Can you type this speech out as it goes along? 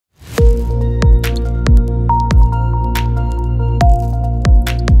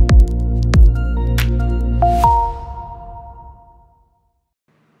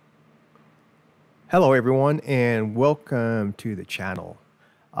Hello everyone and welcome to the channel.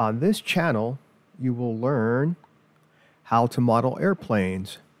 On this channel you will learn how to model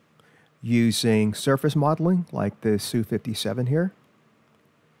airplanes using surface modeling like the Su-57 here.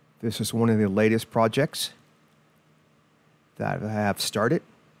 This is one of the latest projects that I have started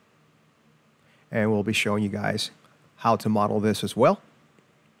and we'll be showing you guys how to model this as well.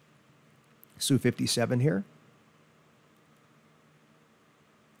 Su-57 here.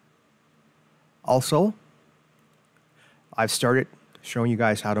 Also, I've started showing you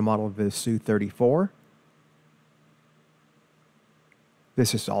guys how to model the Su-34.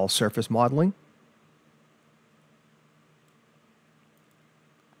 This is all surface modeling.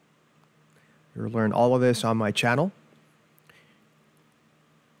 You'll learn all of this on my channel.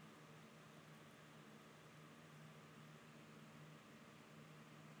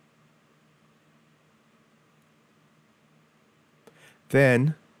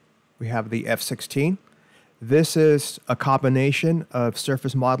 Then we have the F-16. This is a combination of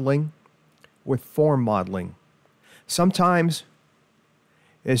surface modeling with form modeling. Sometimes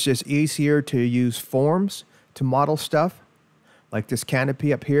it's just easier to use forms to model stuff. Like this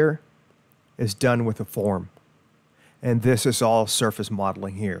canopy up here is done with a form. And this is all surface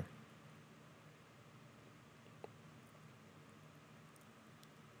modeling here.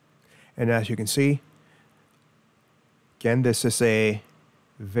 And as you can see, again, this is a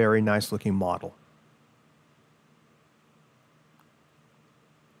very nice looking model.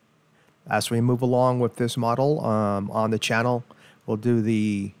 As we move along with this model on the channel, we'll do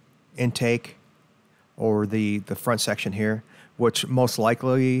the intake or the front section here, which most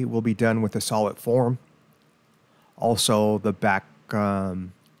likely will be done with a solid form. Also, the back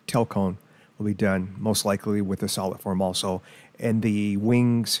tail cone will be done most likely with a solid form also. And the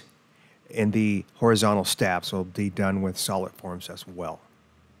wings and the horizontal stabs will be done with solid forms as well.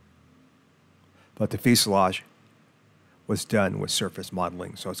 But the fuselage was done with surface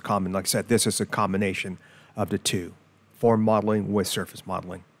modeling. So it's common. Like I said, this is a combination of the two. Form modeling with surface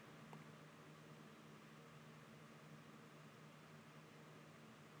modeling.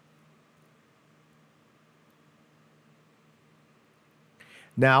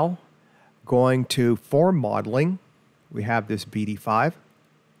 Now, going to form modeling, we have this BD5.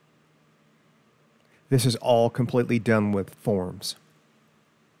 This is all completely done with forms.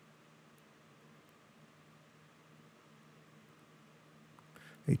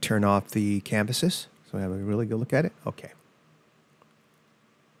 They turn off the canvases, so we have a really good look at it. Okay.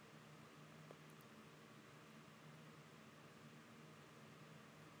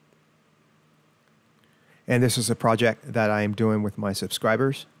 And this is a project that I am doing with my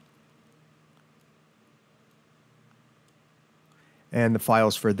subscribers. And the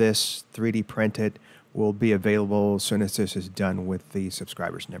files for this 3D printed will be available as soon as this is done with the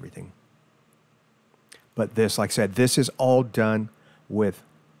subscribers and everything. But this, like I said, this is all done with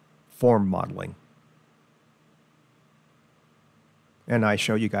form modeling. And I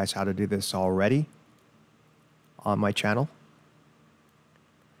show you guys how to do this already on my channel.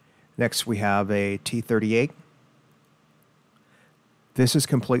 Next we have a T-38. This is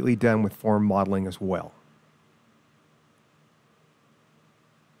completely done with form modeling as well.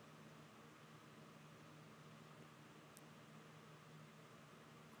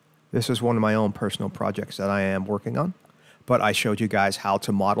 This is one of my own personal projects that I am working on. But I showed you guys how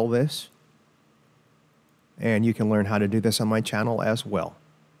to model this. And you can learn how to do this on my channel as well.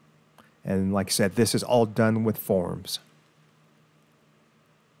 And like I said, this is all done with forms.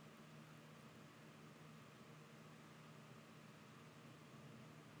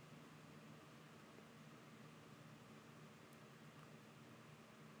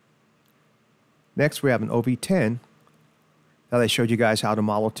 Next, we have an OV-10 that I showed you guys how to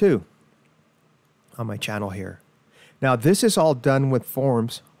model too on my channel here. Now, this is all done with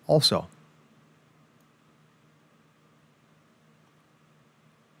forms also.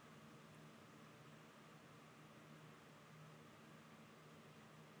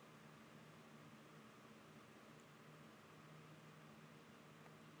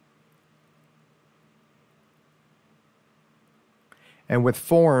 And with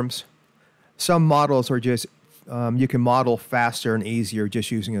forms, some models are just you can model faster and easier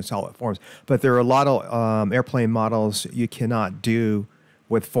just using a solid forms. But there are a lot of airplane models you cannot do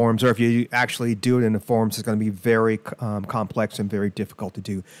with forms, or if you actually do it in the forms, it's going to be very complex and very difficult to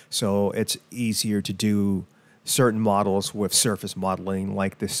do. So it's easier to do certain models with surface modeling,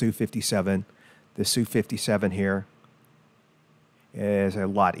 like the Su-57. The Su-57 here is a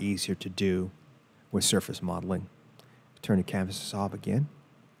lot easier to do with surface modeling. Turn the canvases off again.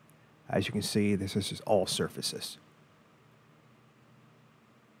 As you can see, this is just all surfaces.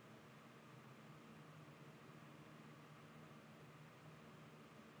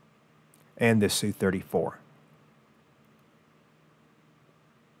 and this Su-34.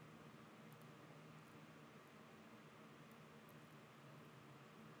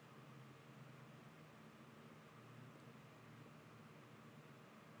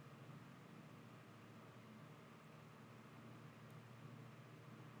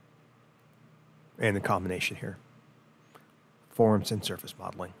 And the combination here, forms and surface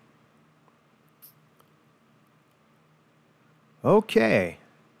modeling. Okay.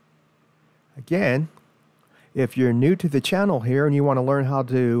 Again, if you're new to the channel here and you want to learn how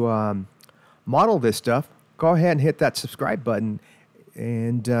to model this stuff, go ahead and hit that subscribe button.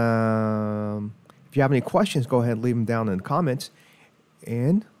 And if you have any questions, go ahead and leave them down in the comments.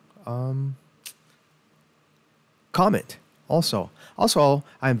 And comment. Also,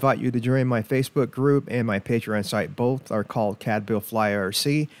 I invite you to join my Facebook group and my Patreon site. Both are called CAD Build Fly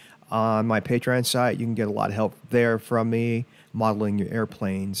IRC. On my Patreon site, you can get a lot of help there from me modeling your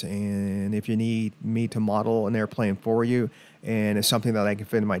airplanes. And if you need me to model an airplane for you, and it's something that I can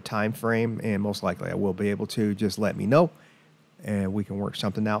fit in my time frame, and most likely I will be able to, just let me know, and we can work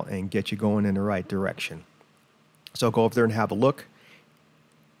something out and get you going in the right direction. So go over there and have a look.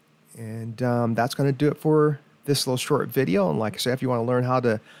 And that's going to do it for this little short video. And like I said, if you want to learn how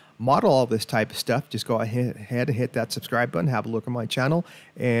to model all this type of stuff, just go ahead and hit that subscribe button, have a look at my channel,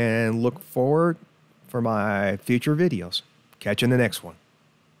 and look forward for my future videos. Catch you in the next one.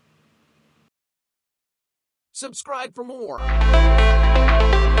 Subscribe for more.